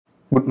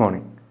Good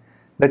morning.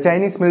 The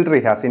Chinese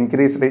military has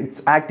increased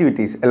its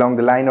activities along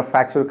the line of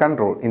actual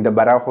control in the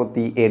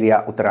Barahoti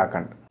area,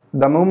 Uttarakhand.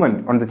 The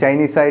movement on the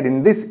Chinese side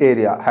in this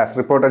area has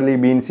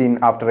reportedly been seen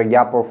after a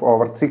gap of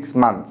over 6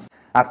 months.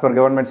 As per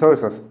government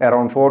sources,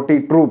 around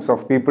 40 troops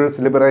of People's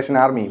Liberation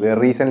Army were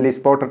recently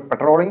spotted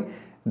patrolling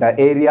the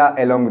area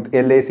along with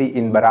LAC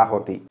in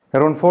Barahoti.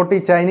 Around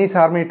 40 Chinese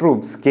army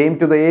troops came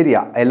to the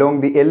area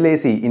along the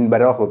LAC in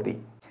Barahoti.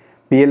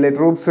 PLA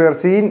troops were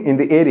seen in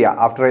the area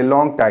after a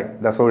long time,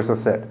 the sources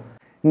said.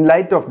 In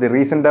light of the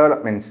recent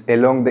developments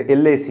along the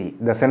LAC,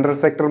 the central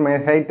sector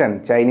may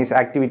heighten Chinese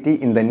activity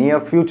in the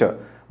near future,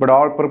 but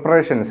all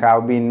preparations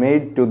have been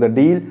made to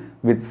deal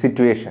with the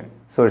situation,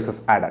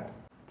 sources added.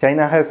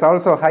 China has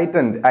also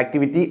heightened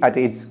activity at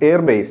its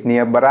airbase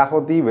near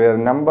Barahoti, where a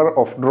number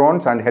of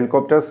drones and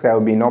helicopters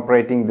have been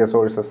operating, the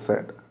sources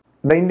said.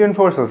 The Indian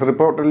forces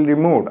reportedly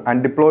moved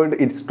and deployed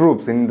its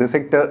troops in the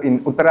sector in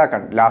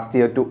Uttarakhand last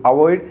year to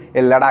avoid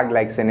a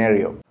Ladakh-like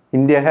scenario.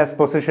 India has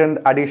positioned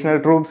additional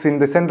troops in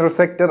the central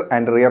sector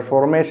and rear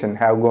formation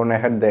have gone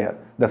ahead there,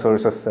 the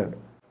sources said.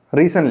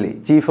 Recently,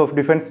 Chief of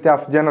Defence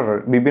Staff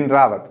General Bipin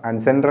Rawat and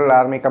Central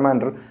Army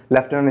Commander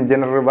Lieutenant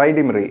General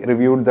Vaidimri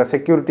reviewed the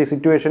security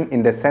situation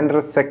in the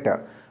central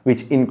sector,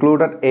 which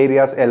included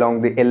areas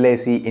along the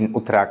LAC in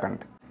Uttarakhand.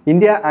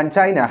 India and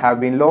China have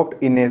been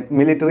locked in a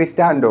military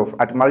standoff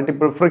at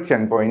multiple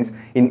friction points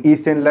in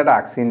eastern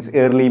Ladakh since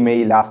early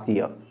May last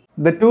year.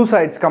 The two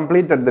sides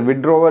completed the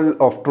withdrawal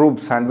of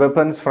troops and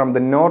weapons from the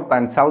north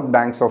and south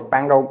banks of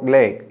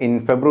Ladakh-like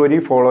in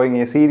February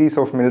following a series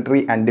of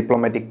military and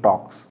diplomatic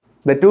talks.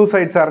 The two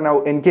sides are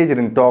now engaged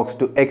in talks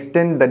to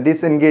extend the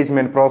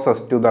disengagement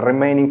process to the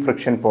remaining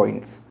friction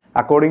points.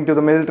 According to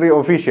the military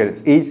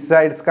officials, each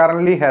side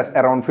currently has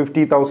around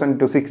 50,000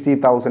 to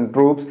 60,000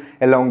 troops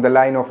along the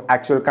line of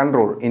actual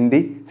control in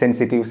the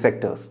sensitive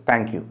sectors.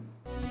 Thank you.